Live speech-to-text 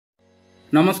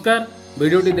नमस्कार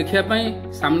वीडियोटी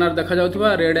देखापी सामने देखा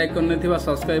जाउथिबा रेड आइकन ने थिबा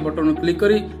सब्सक्राइब बटन क्लिक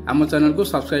करी आम चैनल को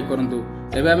सब्सक्राइब करंतु।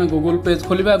 एबे आमे गूगल पेज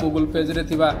खोलिबा। गूगल पेज रे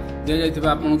थिबा दे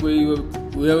जाइथिबा आपन को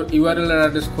यूआरएल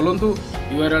एड्रेस खोलंतु।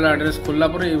 यूआरएल एड्रेस खोलला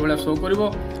पर ए भला शो करबो।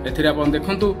 एथिरे आपन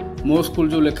देखंतु मो स्कूल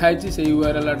जो लिखाई से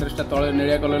यूआरएल एड्रेस ता तळे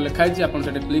नेलिया कलर लिखाई आपन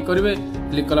सेटे क्लिक करिवे।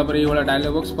 क्लिक कला पर ए भला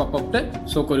डायलॉग बॉक्स पॉपअप टे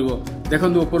शो करबो।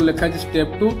 देखंतु ऊपर लिखाई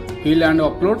step 2 fill and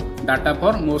upload data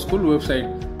for मो स्कूल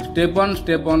वेबसाइट। स्टेप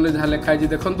 1 ले जहा लिखाई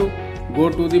देखंतु go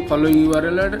to the following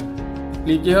URL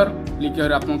click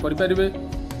here आप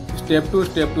स्टेप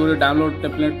 2 रे डाउनलोड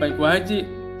टेम्पलेट पाई कहै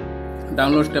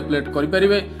डाउनलोड टेम्पलेट करि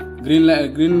परिबे।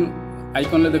 ग्रीन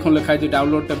आइकन ले देखो लिखाई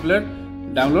डाउनलोड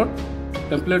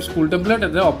टेम्पलेट स्कूल टेम्पलेट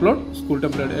एते अपलोड स्कूल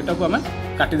टेम्पलेट एटा को हमें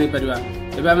काटी दे परिबा।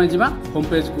 एबे हमें जिबा होम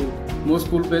पेज को मो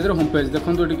स्कूल पेज रे होम पेज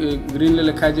देखंतु ग्रीन ले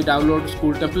लिखाई डाउनलोड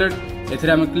स्कूल टेम्पलेट।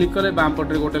 एथिरे हमें क्लिक करे बाम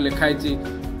पटरे गोटे लिखाई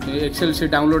एक्सेल सी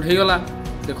डाउनलोड हो गला।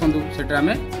 देखंतु सेटा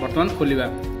हमें वर्तमान खोलिबा।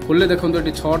 खोलले देखंतु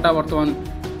एटी 6टा वर्तमान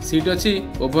सीट अछि।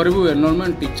 Overview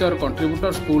enrolment teacher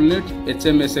contributor school need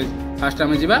HM message. Fast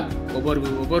हमें जिबा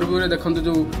ओवरव्यू रे देखंतु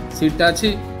जो सीटटा अछि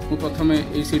मु प्रथमे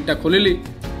ए सीटटा खोलिली।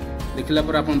 देखिला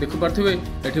पर आपण देखि पारथिबे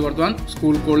एठी वर्तमान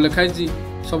स्कूल कोड लिखाई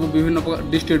सब विभिन्न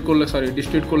डिस्ट्रिक्ट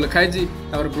कोड लिखाई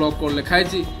तापर ब्लॉक कोड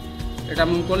लिखाई। एटा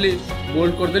मु कोली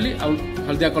बोल्ड कर देली आ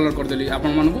हल्दिया कलर कर देली आपण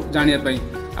मानकु जानिया पई।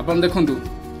 आपण देखंतु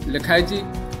लिखाई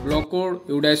ब्लॉक कोड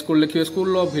यूडा स्कूल लिखिए स्कूल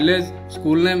लो विलेज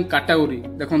स्कूल नेम कैटेगरी।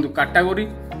 देखंतु कैटेगरी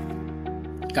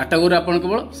आपण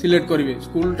केवल सिलेक्ट करिवे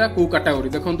स्कूलटा को कैटेगरी।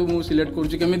 देखंतु मु सिलेक्ट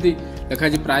करछि केमिति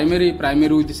लिखाई प्राइमरी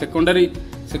विथ सेकेंडरी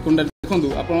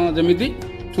देखंतु आपण जेमिति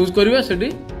चूज करिवे सेठी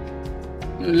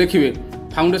लिखिवे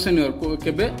फाउंडेशन ईयर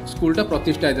केबे स्कूलटा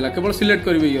प्रतिष्ठा हैतला केवल सिलेक्ट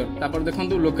करिवे ईयर। तापर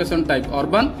देखंतु लोकेशन टाइप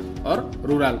अर्बन और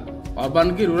रूरल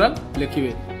अर्बन की रूरल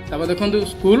लिखिवे। तापर देखंतु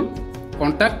स्कूल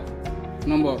कांटेक्ट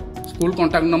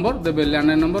नंबर देबे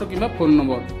landline number किबा phone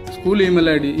number. School email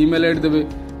ID देबे।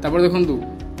 तापर देखंतु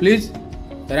please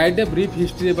right a brief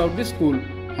history about the school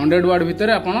 100 word भितर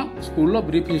आपण स्कूल रो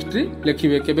ब्रीफ हिस्ट्री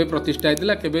लिखिवे केबे प्रतिष्ठा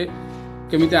हैतला केबे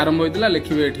केमिति आरंभ होइतला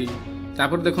लिखिवे एठी।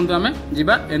 तापर देखंतु हमें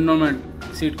जिबा एनरोलमेंट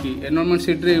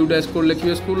सीट रे यूडा स्कूल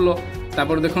लिखिवे स्कूल लो।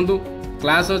 तापर देखंतु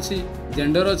क्लास अछि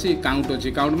जेंडर अछि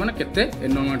काउंट माने केते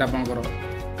एनरोलमेंट आपनकर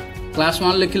क्लास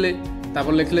 1 लिखिले।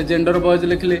 तापर लिखिले जेंडर बॉयज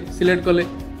लिखिले सिलेक्ट कले।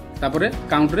 तापर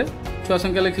काउंट रे छुआ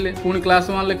संख्या लिखिले पुणी क्लास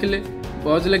 1 लिखिले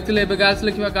बॉयज लिखिले एबे गर्ल्स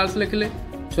लिखिले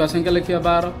छुआ संख्या लिखिया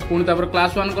 12 पुणी तापर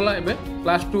क्लास 1 गला एबे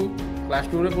क्लास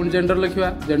 2 रे पुणी जेंडर लिखिया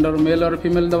जेंडर मेल और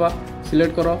फीमेल दबा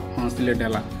सिलेक्ट करो हां सिलेक्ट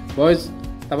हला बॉयज।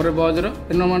 तापर बॉयज रो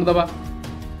एनरोलमेंट दबा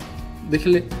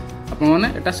देखिले आपण माने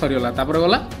एटा सरियला। तापर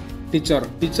गला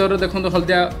टीचर देखंतु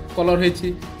Haldia colour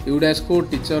हेछि यूडा school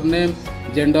teacher name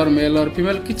gender male और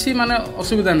फीमेल किछि माने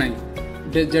असुविधा नाही।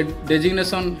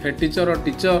 डेजिग्नेशन हेड टीचर और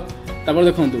टीचर। तापर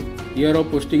देखंतु year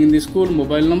of posting in the school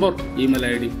mobile number email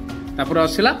ID. तापर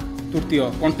आसिला तृतीय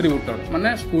कंट्रीब्यूटर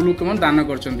माने स्कूल केमन दान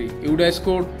करचंदी यूडा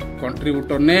स्कूल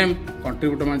कंट्रीब्यूटर नेम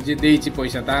कंट्रीब्यूटर मान जे देइछि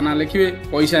पैसा ता ना लिखिवे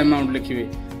पैसा अमाउंट लिखिवे।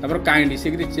 तापर काइंड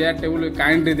सेग्री चेयर टेबल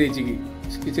काइंड रे देइछि कि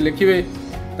किछि लिखिवे।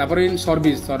 तापर इन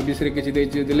सर्विस रे किछि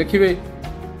देइछि लिखिवे।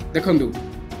 देखंतु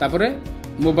तापर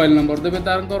मोबाइल नंबर देबे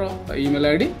तारकर ईमेल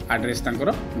आईडी एड्रेस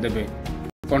तांकर देबे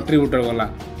कंट्रीब्यूटर गला।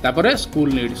 तापर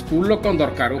स्कूल नीड स्कूल लो कोन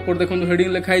दरकार ऊपर देखंतु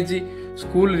हेडिंग लिखाई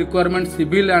school requirement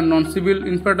civil and non civil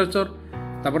infrastructure.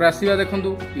 तापर आसीबा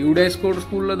देखंतु यूडा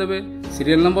स्कूल लो देबे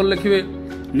serial number लिखिवे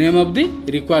name of the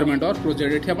requirement और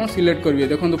प्रोजेक्ट एठी आपण सिलेक्ट करिवे।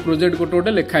 देखंतु प्रोजेक्ट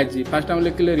गोटे लिखाई फास्ट हम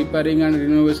लिखिले repairing and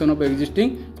renovation of existing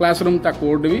classroom ता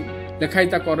कोड भी लिखाई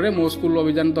ता कर रे मो स्कूल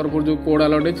अभियान तरफ जो कोड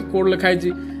अलॉट है कोड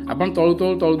लिखाई आपण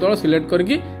तळु सिलेक्ट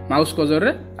करके माउस कजर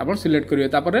रे आपण सिलेक्ट करिवे।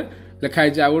 तापर लिखाई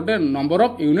आ गोटे नंबर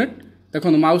ऑफ यूनिट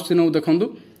देखंतु माउस चिन्ह देखंतु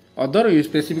अदर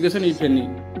स्पेसिफिकेशन इफ एनी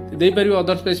दे परियो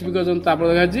अदर स्पेसिफिकेशन। तापर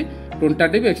देखाजी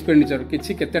टेंटेटिव एक्सपेंडिचर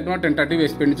किछि केते टका टेंटेटिव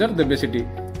एक्सपेंडिचर देबे सिटी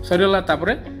सरियला। तापर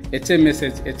एचएम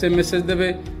मेसेज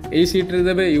देबे एई सीट रे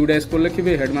देबे यूडा स्कूल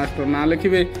लिखिबे हेडमास्टर ना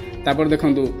लिखिबे। तापर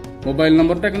देखंतु मोबाइल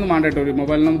नंबरटा किंतु मैंडेटरी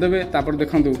मोबाइल नंबर देबे। तापर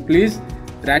देखंतु प्लीज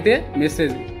राइट ए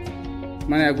मेसेज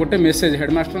माने गोटे मेसेज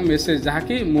हेडमास्टर मेसेज जहा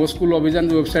कि मो स्कूल अभियान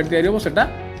जो वेबसाइट तयारी हो सेटा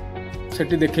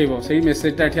सेठी देखैबो सेही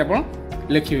मेसेजटा एठी आपण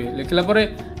लिखिबे। लिखला परे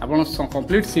आपण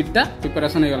कंप्लीट सीटटा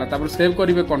प्रिपरेशन हो गला। तापर सेव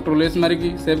करिवे कंट्रोल एस मारी की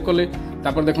सेव कले।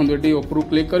 तापर देखंतु एठी ऊपर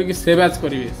क्लिक करके सेव एज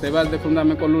करिवे। सेव एज देखंतु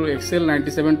हमें कलु एक्सेल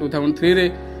 97 2003 रे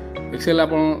एक्सेल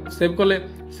आपण सेव कले।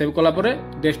 सेव कला परे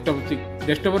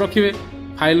डेस्कटॉप रखिवे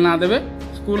फाइल ना देबे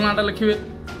स्कूल नाटा लिखिवे।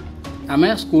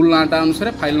 आमे स्कूल नाटा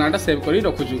अनुसार फाइल नाटा सेव करी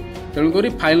रखुछु तेणु करी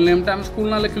फाइल नेमटा हम स्कूल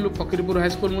ना लिखिलु फकीरपुर हाई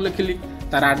स्कूल मु लिखिली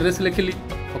तार address लिखिली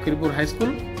Fakirpur high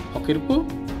school Fakirpur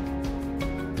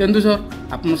Keonjhar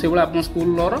आपन से बळे आपन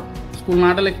स्कूल रो स्कूल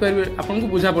नाटा लिखिपारे आपको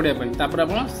बुझा पड़ापी तापर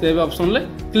आप सेव ऑप्शन ले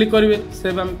क्लिक करेंगे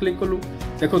सेव आम क्लिक कलु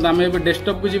देखो आम ए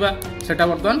डेस्कटॉप को जीवा सेटा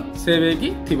बर्तमान सेव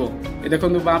हो देखो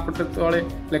बाँ पटे तले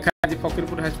लिखा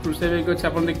फकीरपुर हाईस्कूल सेव होगी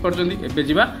आप देखिए एवं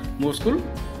जीवा मो स्कूल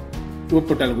वेब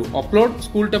पोर्टाल को अपलोड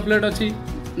स्कूल टेम्पलेट अच्छी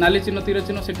नाली चिन्ह तीर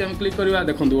चिन्ह से क्लिक करवा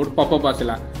देखो गोटे पॉपअप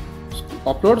आसला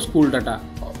upload school data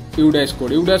UDISE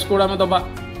code आम दबा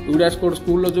यूडाइस कोड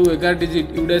स्कूल जो 11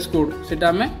 डिजिट यूडाइस कोड से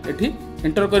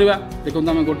एंटर करवा देखो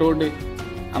आम गोटे गोटे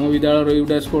आम विद्यालय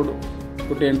यूडाइस कोड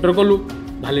गोटे एंटर कलु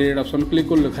भैलिडेट ऑप्शन क्लिक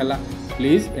कलु लिखा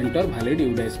please enter valid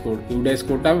UDISE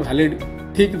कोडटा valid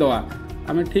ठीक दवा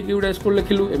आम ठीक यूडाइस कोड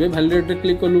लिखिलु एवं भैलिडेट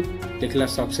क्लिक कलु देखला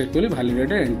successfully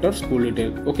भैलिडेट enter school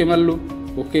detail okay मारलु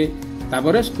okay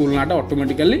तापर स्कूल नाटा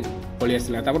ऑटोमेटिकली पलि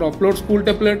आसला तापर अपलोड स्कूल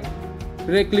टेम्पलेट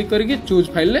रे क्लिक करके चूज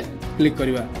फाइल रे क्लिक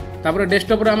करवा तापर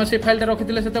डेस्कटॉप रे आम से फाइलटा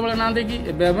रखिथिले सेते बेले ना देकी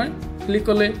एबे आम क्लिक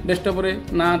कले डेस्कटॉप रे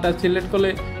नाटा सिलेक्ट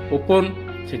कले ओपन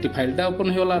सेठी फाइलटा ओपन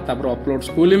होगला तापर अपलोड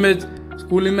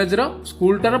स्कूल इमेज रो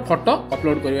स्कूलटार फोटो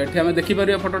अपलोड करवा एठी आम देखि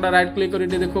परिया फोटोटा राइट क्लिक करी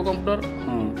देखो कंप्यूटर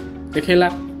हां देखेला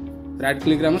राइट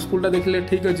क्लिक रे आम स्कूलटा देखले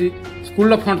ठीक अछि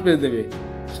स्कूल फ्रंट पेज देबे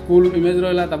स्कूल इमेज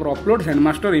रहला तापर अपलोड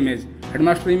हेडमास्टर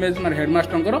इमेज माने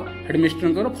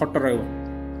हेडमिस्टर फोटो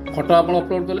रहबो फोटो आप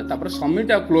अपलोड कले तापर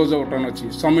सबमिट आ क्लोज बटन अच्छी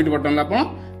सबमिट बटन आप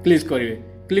क्लिक करेंगे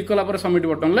क्लिक कला सबमिट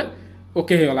बटन ले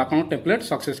ओके हो गला आपन टेम्पलेट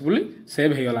सक्सेसफुली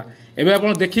सेव हो गला एबे आप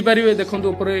देखिपारे देखो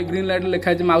ऊपर ग्रीन लाइट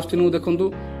लिखा है माउस चिन्ह देखो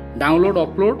डाउनलोड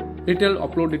अपलोड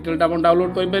डिटेलटा आप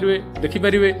डाउनलोड करेंगे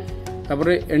देखिपारे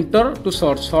तापर एंटर टू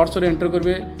सर्च रे एंटर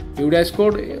करेंगे यूडाइस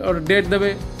कोड और डेट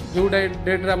देवे जो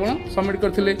डेट आप सबमिट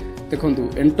करते देखो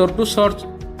एंटर टू सर्च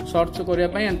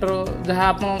करने एंटर जहाँ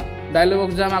आप डायलॉग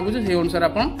बॉक्स जहाँ मागुचे से अनुसार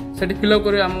आप फिलअप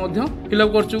करेंगे आम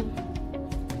फिलअप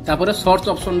कर सर्च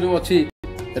ऑप्शन जो अच्छी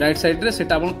राइट साइड रे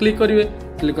सेटा आप क्लिक करेंगे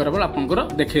क्लिक कर आपंकर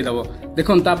देखईदेव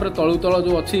देखो तलू तल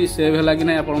जो अच्छी सेव है कि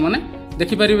नहीं आप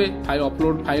देखिपारे फाइल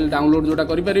अपलोड फाइल डाउनलोड जोटा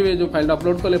करेंगे जो फाइल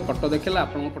अपलोड कले फोटो देखला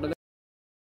आप फोटो